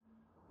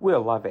We're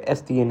live at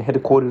SDN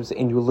headquarters,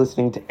 and you're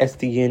listening to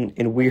SDN,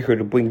 and we're here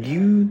to bring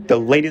you the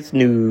latest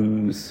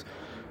news.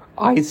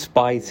 Ice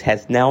Spice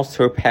has now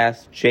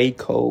surpassed J.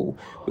 Cole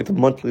with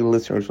monthly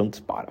listeners on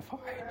Spotify.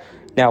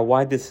 Now,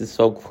 why this is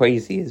so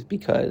crazy is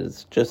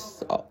because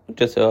just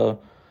a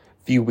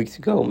few weeks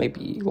ago,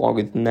 maybe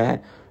longer than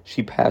that,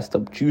 she passed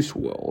up Juice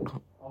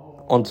WRLD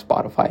on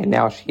Spotify, and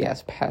now she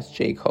has passed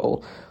J.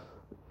 Cole.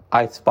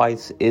 Ice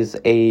Spice is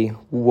a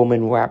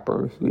woman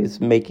rapper who is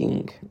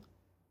making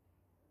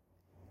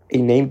a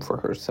name for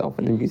herself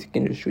in the music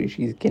industry.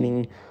 She's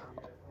getting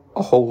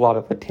a whole lot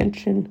of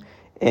attention,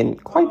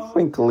 and quite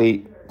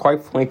frankly,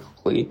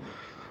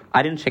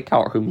 I didn't check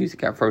out her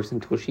music at first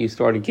until she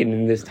started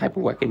getting this type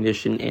of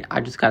recognition, and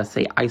I just gotta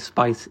say, Ice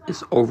Spice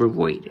is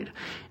overrated.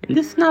 And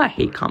this is not a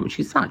hate comment.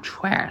 She's not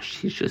trash.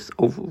 She's just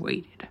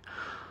overrated.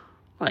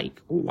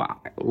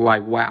 Wow,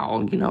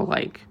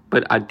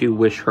 but I do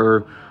wish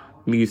her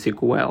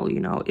music well,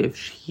 if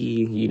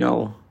she,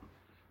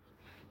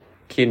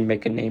 can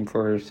make a name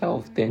for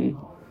herself, then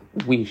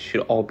we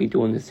should all be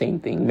doing the same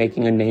thing,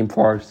 making a name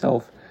for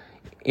ourselves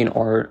in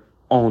our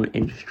own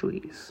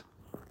industries.